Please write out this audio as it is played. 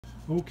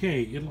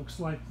Okay, it looks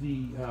like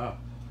the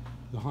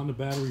Honda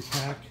battery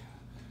pack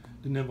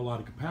didn't have a lot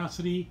of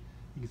capacity.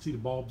 You can see the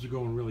bulbs are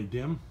going really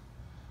dim.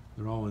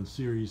 They're all in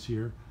series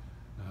here.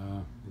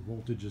 The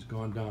voltage has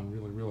gone down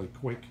really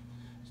quick.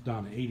 It's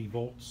down to 80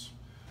 volts.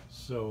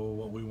 So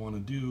what we want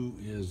to do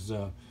is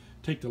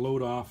take the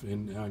load off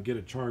and get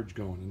a charge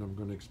going, and I'm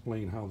going to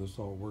explain how this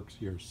all works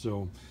here.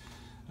 So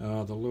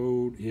the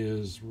load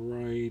is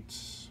right,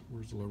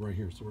 where's the load? Right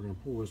here. So we're going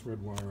to pull this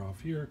red wire off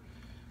here.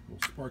 A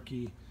little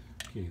sparky.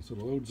 Okay, so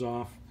the load's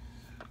off.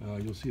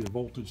 You'll see the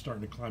voltage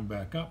starting to climb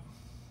back up.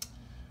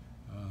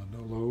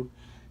 No load.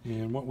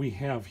 And what we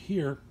have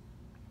here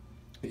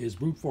is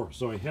brute force.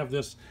 So I have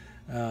this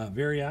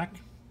variac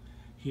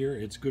here.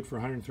 It's good for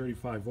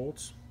 135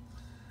 volts.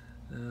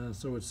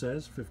 So it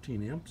says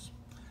 15 amps.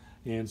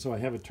 And so I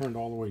have it turned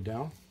all the way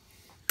down.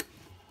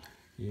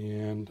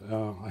 And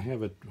I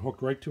have it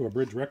hooked right to a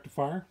bridge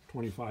rectifier,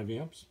 25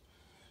 amps,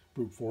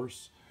 brute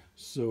force.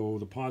 So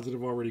the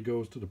positive already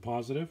goes to the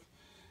positive.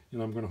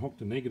 And I'm going to hook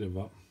the negative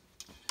up.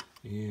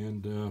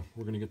 And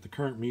we're going to get the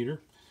current meter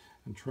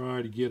and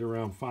try to get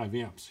around 5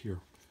 amps here.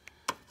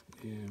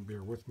 And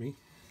bear with me.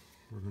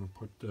 We're going to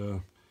put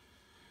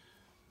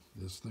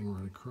this thing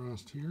right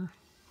across here.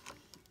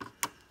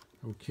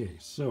 Okay,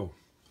 so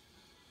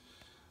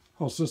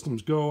all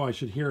systems go. I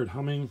should hear it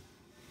humming.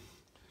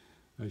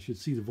 I should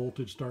see the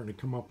voltage starting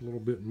to come up a little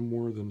bit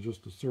more than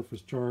just a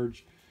surface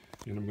charge.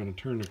 And I'm going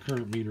to turn the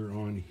current meter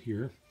on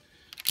here.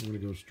 I'm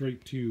going to go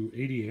straight to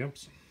 80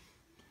 amps.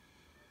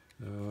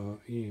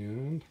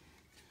 And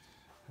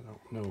I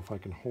don't know if I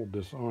can hold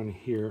this on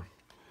here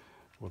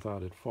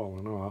without it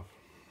falling off.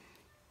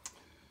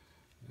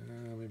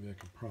 Maybe I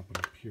can prop it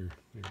up here.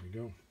 There we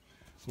go.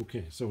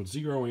 Okay, so it's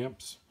 0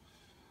 amps.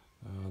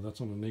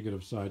 That's on the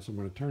negative side, so I'm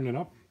going to turn it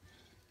up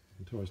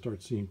until I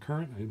start seeing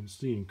current. I'm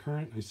seeing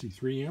current. I see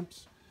 3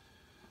 amps.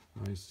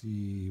 I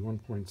see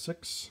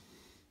 1.6,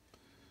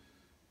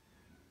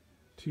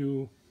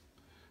 2,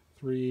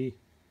 3,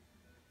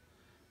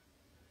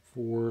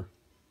 4,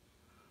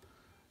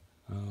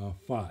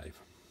 5.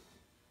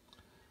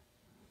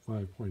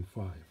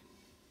 5.5.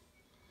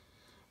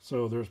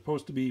 So they're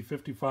supposed to be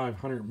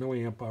 5,500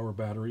 milliamp hour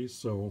batteries,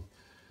 so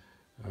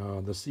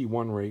the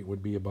C1 rate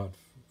would be about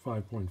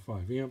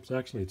 5.5 amps.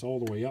 Actually, it's all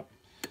the way up.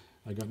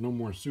 I got no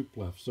more soup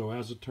left. So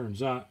as it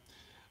turns out,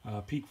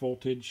 peak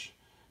voltage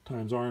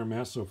times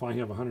RMS, so if I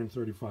have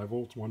 135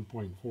 volts,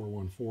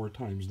 1.414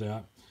 times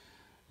that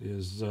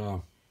is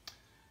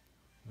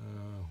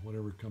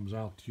whatever it comes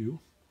out to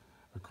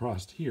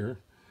across here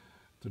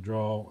to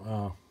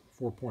draw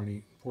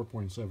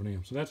 4.7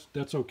 amps. So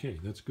that's okay.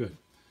 That's good.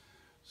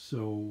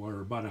 So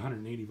we're about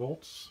 180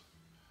 volts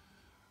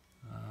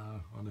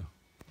on the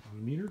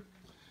meter,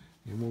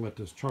 and we'll let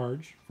this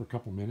charge for a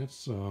couple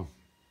minutes and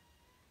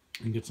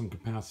get some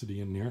capacity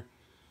in there.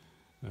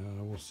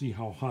 We'll see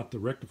how hot the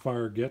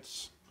rectifier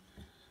gets.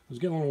 It was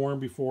getting a little warm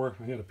before.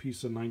 I had a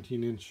piece of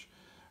 19-inch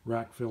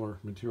rack filler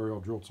material,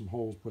 drilled some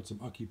holes, put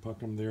some ucky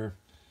puckum there,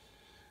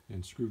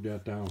 and screwed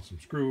that down with some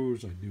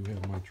screws. I do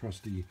have my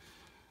trusty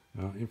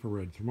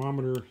infrared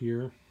thermometer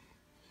here.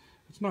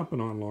 It's not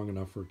been on long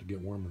enough for it to get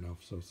warm enough,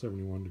 so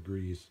 71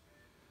 degrees.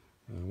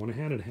 When I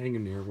had it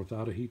hanging there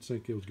without a heat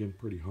sink, it was getting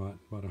pretty hot,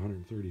 about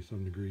 130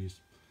 some degrees.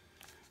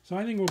 So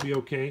I think we'll be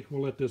okay.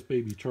 We'll let this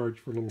baby charge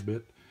for a little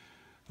bit.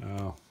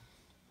 We're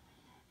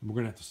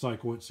going to have to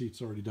cycle it. See,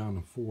 it's already down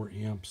to 4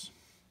 amps.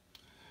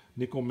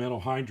 Nickel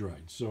metal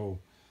hydride. So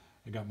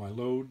I got my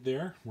load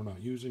there. We're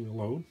not using the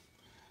load.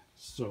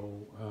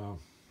 So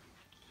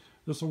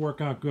this will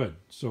work out good.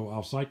 So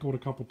I'll cycle it a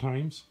couple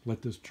times,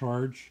 let this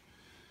charge.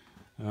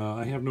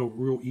 I have no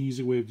real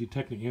easy way of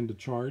detecting end of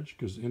charge,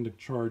 because end of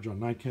charge on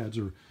NiCads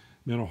or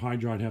metal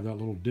hydride have that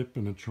little dip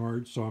in the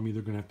charge, so I'm either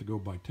going to have to go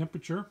by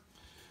temperature.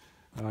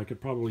 I could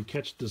probably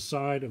catch the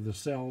side of the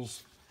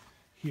cells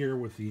here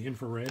with the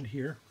infrared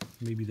here.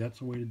 Maybe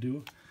that's a way to do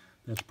it.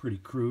 That's pretty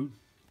crude.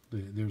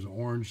 There's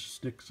orange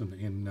sticks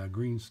and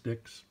green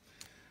sticks.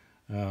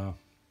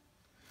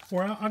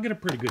 Or I'll get a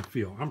pretty good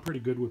feel. I'm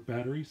pretty good with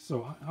batteries,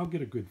 so I'll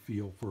get a good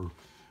feel for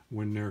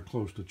when they're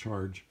close to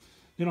charge.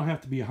 They don't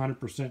have to be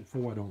 100%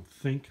 full, I don't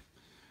think,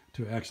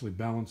 to actually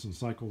balance and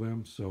cycle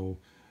them. So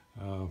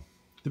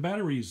the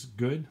battery's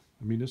good.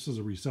 I mean, this is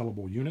a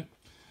resellable unit.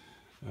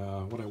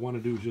 What I want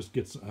to do is just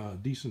get a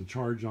decent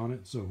charge on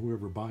it, so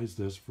whoever buys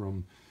this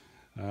from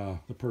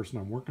the person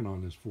I'm working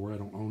on this for, I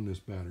don't own this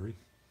battery.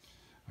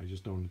 I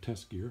just own the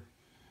test gear.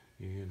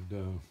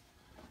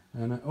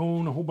 And I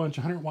own a whole bunch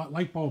of 100-watt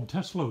light bulb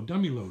test load,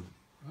 dummy load.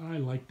 I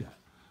like that.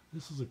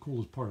 This is the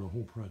coolest part of the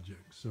whole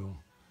project, so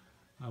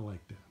I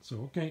like that. So,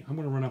 okay, I'm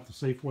going to run up the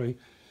Safeway.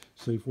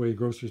 Safeway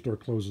grocery store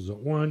closes at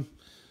 1.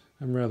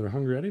 I'm rather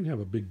hungry. I didn't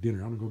have a big dinner.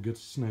 I'm going to go get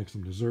some snacks,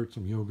 some desserts,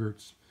 some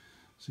yogurts,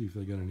 see if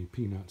they got any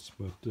peanuts.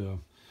 But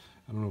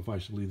I don't know if I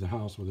should leave the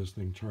house with this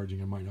thing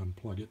charging. I might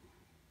unplug it.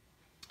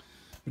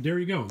 But there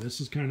you go.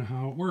 This is kind of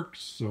how it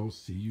works. So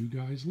see you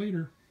guys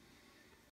later.